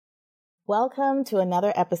Welcome to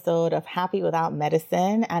another episode of Happy Without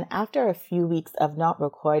Medicine. And after a few weeks of not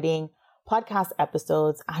recording podcast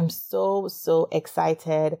episodes, I'm so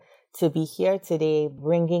excited to be here today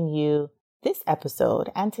bringing you this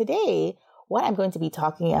episode. And today, what I'm going to be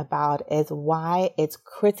talking about is why it's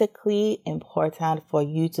critically important for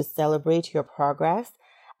you to celebrate your progress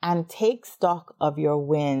and take stock of your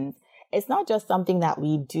wins. It's not just something that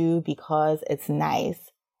we do because it's nice.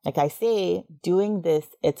 Like I say, doing this,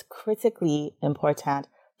 it's critically important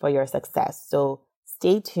for your success. So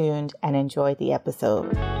stay tuned and enjoy the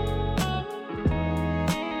episode.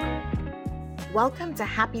 Welcome to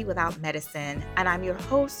Happy Without Medicine, and I'm your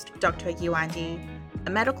host, Dr. Yewande, a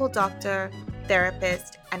medical doctor,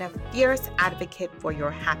 therapist, and a fierce advocate for your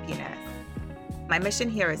happiness. My mission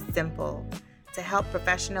here is simple: to help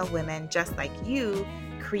professional women just like you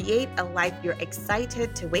create a life you're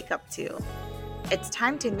excited to wake up to. It's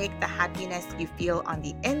time to make the happiness you feel on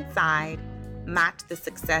the inside match the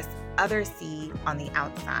success others see on the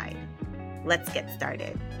outside. Let's get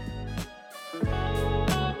started.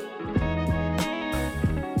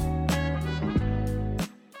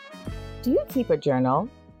 Do you keep a journal?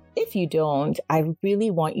 If you don't, I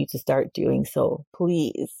really want you to start doing so,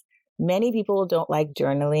 please. Many people don't like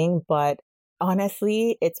journaling, but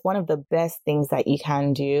honestly, it's one of the best things that you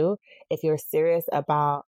can do if you're serious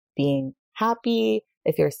about being happy,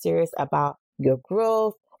 if you're serious about your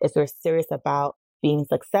growth, if you're serious about being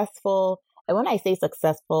successful. And when I say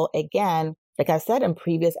successful, again, like I said in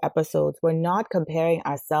previous episodes, we're not comparing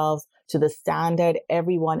ourselves to the standard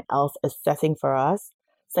everyone else is setting for us.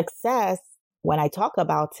 Success, when I talk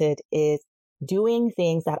about it, is doing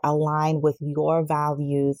things that align with your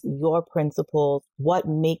values, your principles, what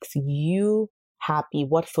makes you happy,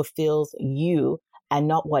 what fulfills you, and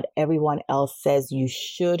not what everyone else says you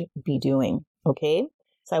should be doing, okay?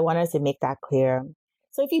 So I wanted to make that clear.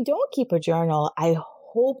 So if you don't keep a journal, I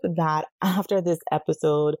hope that after this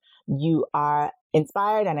episode, you are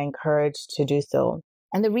inspired and encouraged to do so.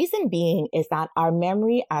 And the reason being is that our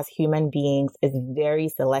memory as human beings is very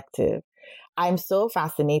selective. I'm so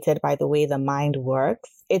fascinated by the way the mind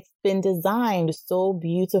works. It's been designed so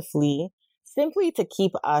beautifully simply to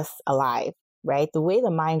keep us alive, right? The way the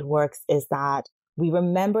mind works is that we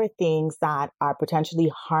remember things that are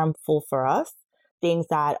potentially harmful for us, things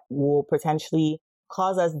that will potentially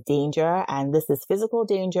cause us danger. And this is physical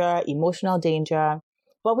danger, emotional danger.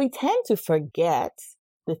 But we tend to forget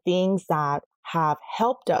the things that have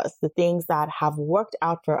helped us, the things that have worked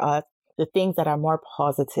out for us, the things that are more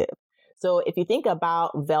positive. So if you think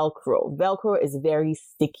about Velcro is very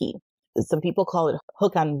sticky. Some people call it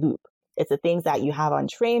hook and loop. It's the things that you have on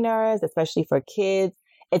trainers, especially for kids.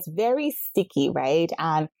 It's very sticky, right?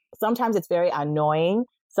 And sometimes it's very annoying.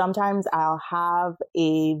 Sometimes I'll have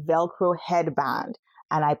a Velcro headband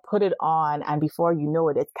and I put it on, and before you know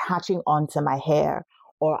it, it's catching onto my hair.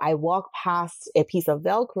 Or I walk past a piece of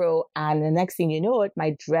Velcro and the next thing you know it,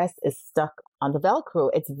 my dress is stuck on the Velcro.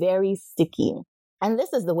 It's very sticky. And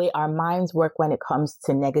this is the way our minds work when it comes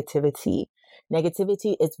to negativity.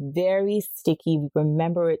 Negativity is very sticky. We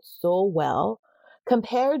remember it so well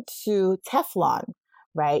compared to Teflon.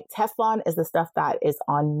 Right? Teflon is the stuff that is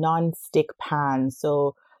on non-stick pans.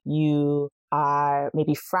 So you are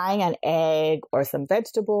maybe frying an egg or some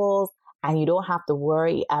vegetables, and you don't have to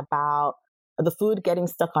worry about the food getting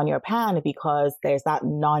stuck on your pan because there's that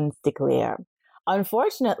non-stick layer.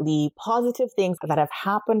 Unfortunately, positive things that have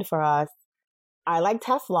happened for us are like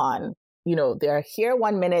Teflon. You know, they're here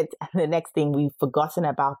 1 minute and the next thing we've forgotten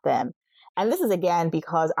about them. And this is again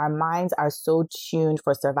because our minds are so tuned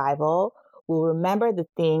for survival. We'll remember the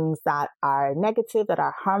things that are negative, that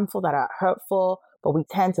are harmful, that are hurtful, but we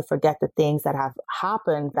tend to forget the things that have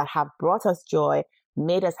happened, that have brought us joy,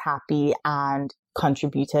 made us happy, and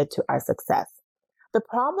contributed to our success. The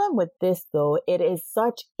problem with this, though, it is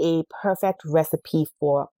such a perfect recipe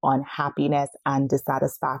for unhappiness and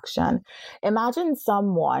dissatisfaction. Imagine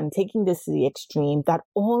someone taking this to the extreme that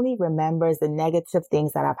only remembers the negative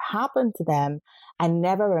things that have happened to them and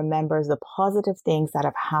never remembers the positive things that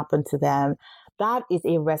have happened to them. That is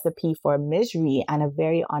a recipe for misery and a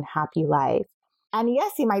very unhappy life. And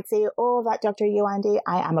yes, you might say, oh, that Dr. Yewande,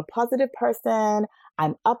 I am a positive person.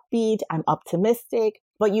 I'm upbeat. I'm optimistic.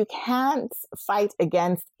 But you can't fight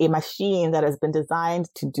against a machine that has been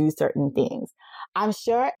designed to do certain things. I'm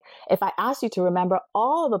sure if I asked you to remember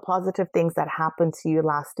all the positive things that happened to you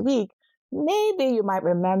last week, maybe you might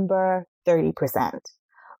remember 30%.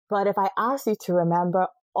 But if I asked you to remember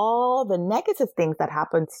all the negative things that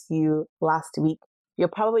happened to you last week, you're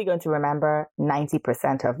probably going to remember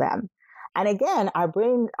 90% of them. And again, our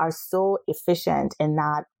brains are so efficient in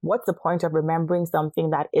that what's the point of remembering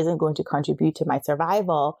something that isn't going to contribute to my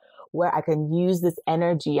survival, where I can use this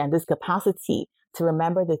energy and this capacity to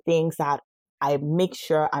remember the things that I make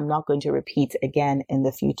sure I'm not going to repeat again in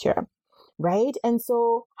the future. Right? And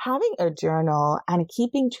so having a journal and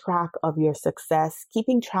keeping track of your success,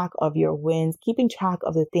 keeping track of your wins, keeping track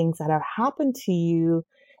of the things that have happened to you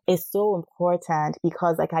is so important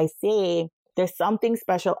because, like I say, there's something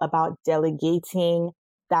special about delegating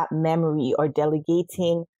that memory or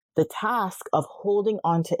delegating the task of holding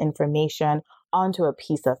on to information onto a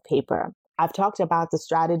piece of paper. I've talked about the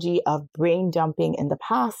strategy of brain dumping in the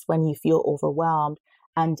past when you feel overwhelmed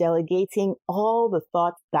and delegating all the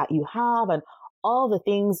thoughts that you have and all the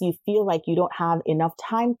things you feel like you don't have enough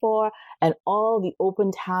time for and all the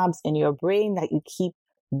open tabs in your brain that you keep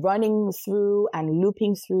running through and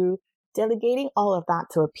looping through. Delegating all of that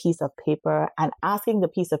to a piece of paper and asking the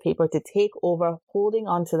piece of paper to take over holding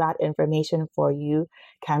on to that information for you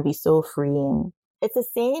can be so freeing. It's the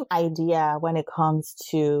same idea when it comes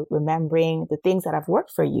to remembering the things that have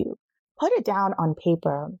worked for you. Put it down on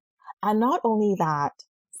paper. And not only that,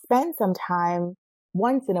 spend some time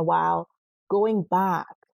once in a while going back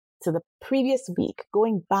to the previous week,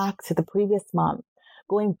 going back to the previous month,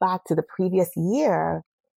 going back to the previous year.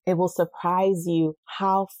 It will surprise you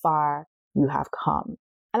how far you have come.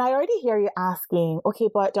 And I already hear you asking, okay,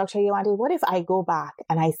 but Dr. Yewande, what if I go back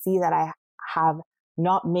and I see that I have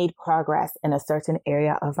not made progress in a certain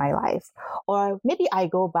area of my life? Or maybe I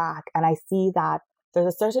go back and I see that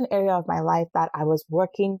there's a certain area of my life that I was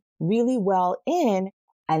working really well in,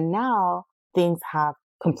 and now things have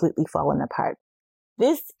completely fallen apart.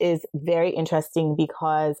 This is very interesting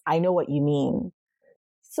because I know what you mean.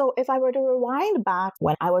 So if I were to rewind back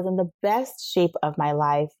when I was in the best shape of my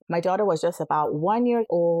life, my daughter was just about 1 year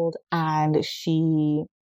old and she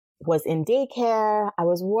was in daycare. I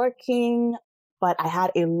was working, but I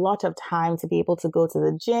had a lot of time to be able to go to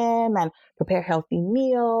the gym and prepare healthy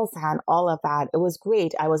meals and all of that. It was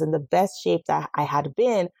great. I was in the best shape that I had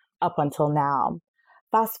been up until now.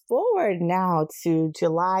 Fast forward now to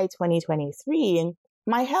July 2023,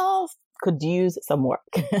 my health could use some work.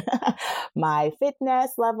 My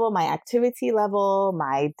fitness level, my activity level,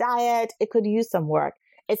 my diet, it could use some work.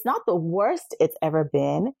 It's not the worst it's ever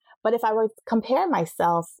been, but if I were to compare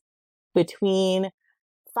myself between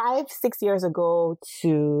 5-6 years ago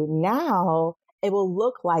to now, it will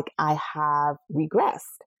look like I have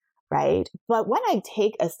regressed, right? But when I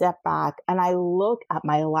take a step back and I look at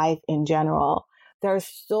my life in general, there's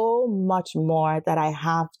so much more that I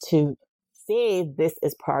have to say this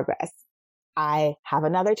is progress. I have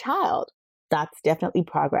another child. That's definitely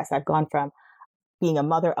progress. I've gone from being a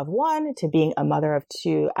mother of one to being a mother of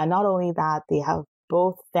two. And not only that, they have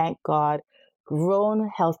both, thank God, grown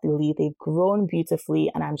healthily. They've grown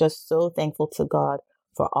beautifully. And I'm just so thankful to God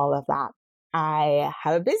for all of that. I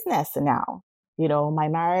have a business now. You know, my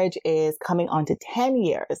marriage is coming on to 10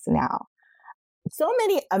 years now. So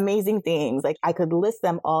many amazing things. Like I could list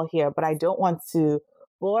them all here, but I don't want to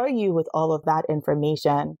bore you with all of that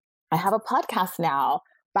information. I have a podcast now.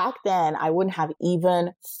 Back then, I wouldn't have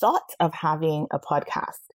even thought of having a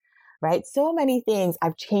podcast, right? So many things.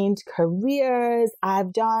 I've changed careers.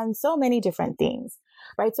 I've done so many different things,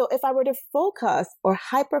 right? So if I were to focus or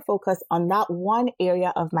hyper focus on that one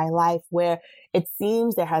area of my life where it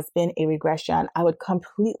seems there has been a regression, I would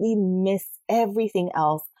completely miss everything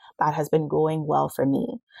else that has been going well for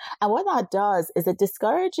me. And what that does is it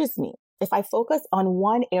discourages me. If I focus on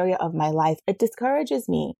one area of my life, it discourages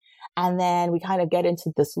me. And then we kind of get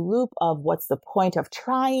into this loop of what's the point of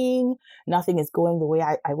trying? Nothing is going the way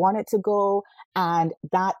I want it to go. And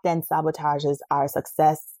that then sabotages our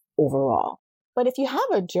success overall. But if you have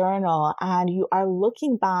a journal and you are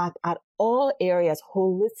looking back at all areas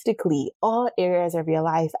holistically, all areas of your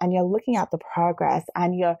life, and you're looking at the progress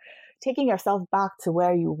and you're taking yourself back to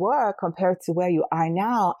where you were compared to where you are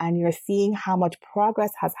now, and you're seeing how much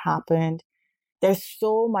progress has happened, there's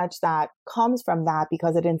so much that comes from that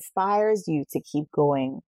because it inspires you to keep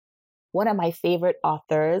going. One of my favorite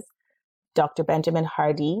authors, Dr. Benjamin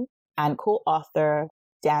Hardy, and co-author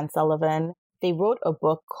Dan Sullivan, they wrote a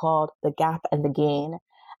book called The Gap and the Gain.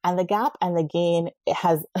 And The Gap and the Gain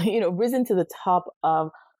has, risen to the top of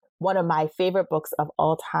one of my favorite books of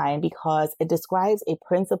all time because it describes a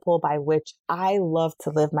principle by which I love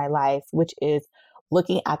to live my life, which is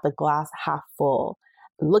looking at the glass half full,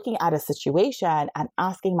 looking at a situation and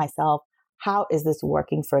asking myself, how is this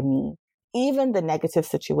working for me? Even the negative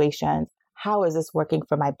situations, how is this working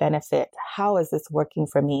for my benefit? How is this working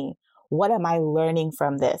for me? What am I learning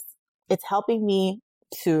from this? It's helping me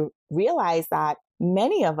to realize that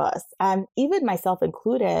many of us, and even myself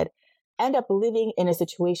included, end up living in a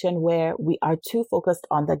situation where we are too focused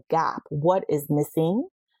on the gap, what is missing,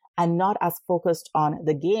 and not as focused on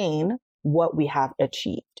the gain, what we have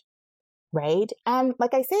achieved, right? And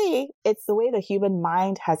like I say, it's the way the human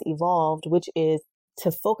mind has evolved, which is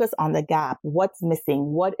to focus on the gap, what's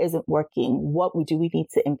missing, what isn't working, what do we need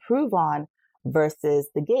to improve on versus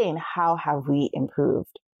the gain, how have we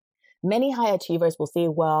improved? Many high achievers will say,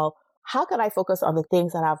 well, how can I focus on the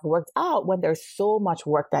things that have worked out when there's so much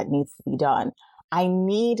work that needs to be done? I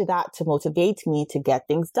need that to motivate me to get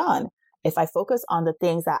things done. If I focus on the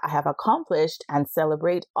things that I have accomplished and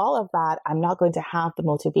celebrate all of that, I'm not going to have the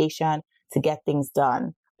motivation to get things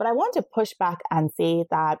done. But I want to push back and say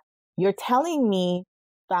that you're telling me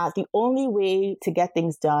that the only way to get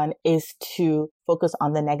things done is to focus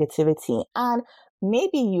on the negativity. And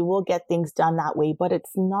maybe you will get things done that way, but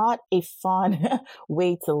it's not a fun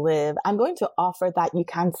way to live. I'm going to offer that you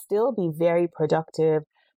can still be very productive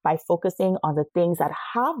by focusing on the things that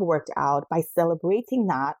have worked out, by celebrating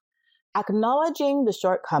that, acknowledging the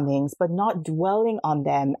shortcomings, but not dwelling on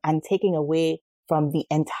them and taking away from the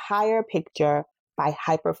entire picture by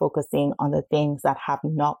hyper-focusing on the things that have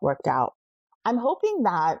not worked out. I'm hoping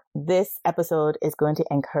that this episode is going to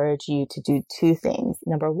encourage you to do two things.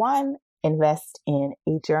 Number one, invest in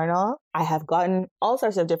a journal. I have gotten all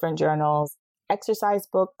sorts of different journals, exercise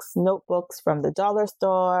books, notebooks from the dollar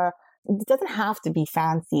store. It doesn't have to be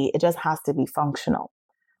fancy. It just has to be functional,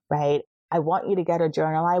 right? I want you to get a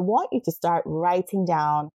journal. I want you to start writing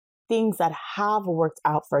down things that have worked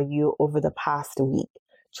out for you over the past week.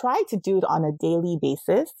 Try to do it on a daily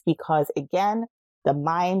basis because, again, the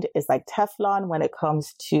mind is like Teflon when it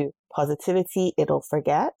comes to positivity. It'll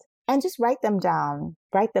forget. And just write them down,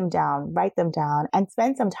 and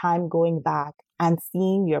spend some time going back and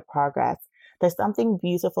seeing your progress. There's something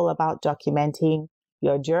beautiful about documenting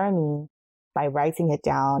your journey by writing it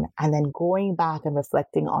down and then going back and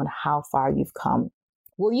reflecting on how far you've come.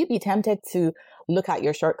 Will you be tempted to look at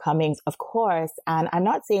your shortcomings? Of course. And I'm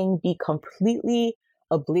not saying be completely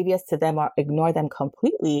oblivious to them or ignore them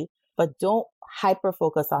completely, but don't hyper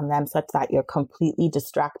focus on them such that you're completely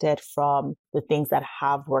distracted from the things that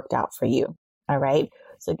have worked out for you. All right.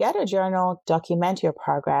 So get a journal, document your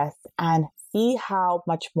progress, and see how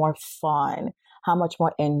much more fun, how much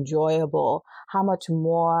more enjoyable, how much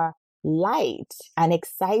more light and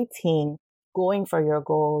exciting going for your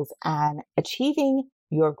goals and achieving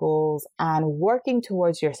your goals and working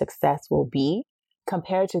towards your success will be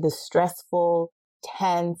compared to the stressful,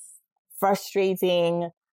 tense, frustrating,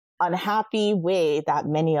 unhappy way that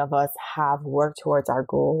many of us have worked towards our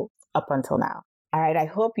goal up until now. All right, I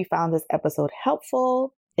hope you found this episode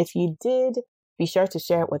helpful. If you did, be sure to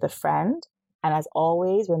share it with a friend. And as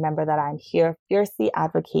always, remember that I'm here fiercely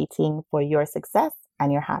advocating for your success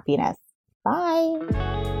and your happiness. Bye.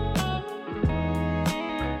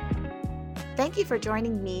 Thank you for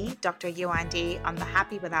joining me, Dr. Yewande, on the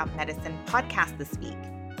Happy Without Medicine podcast this week.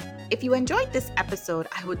 If you enjoyed this episode,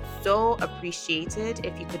 I would so appreciate it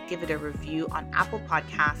if you could give it a review on Apple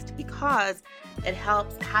Podcast because it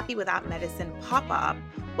helps Happy Without Medicine pop up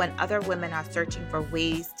when other women are searching for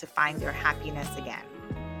ways to find their happiness again.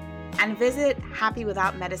 And visit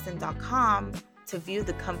happywithoutmedicine.com to view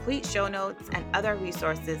the complete show notes and other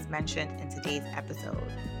resources mentioned in today's episode.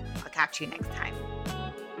 I'll catch you next time.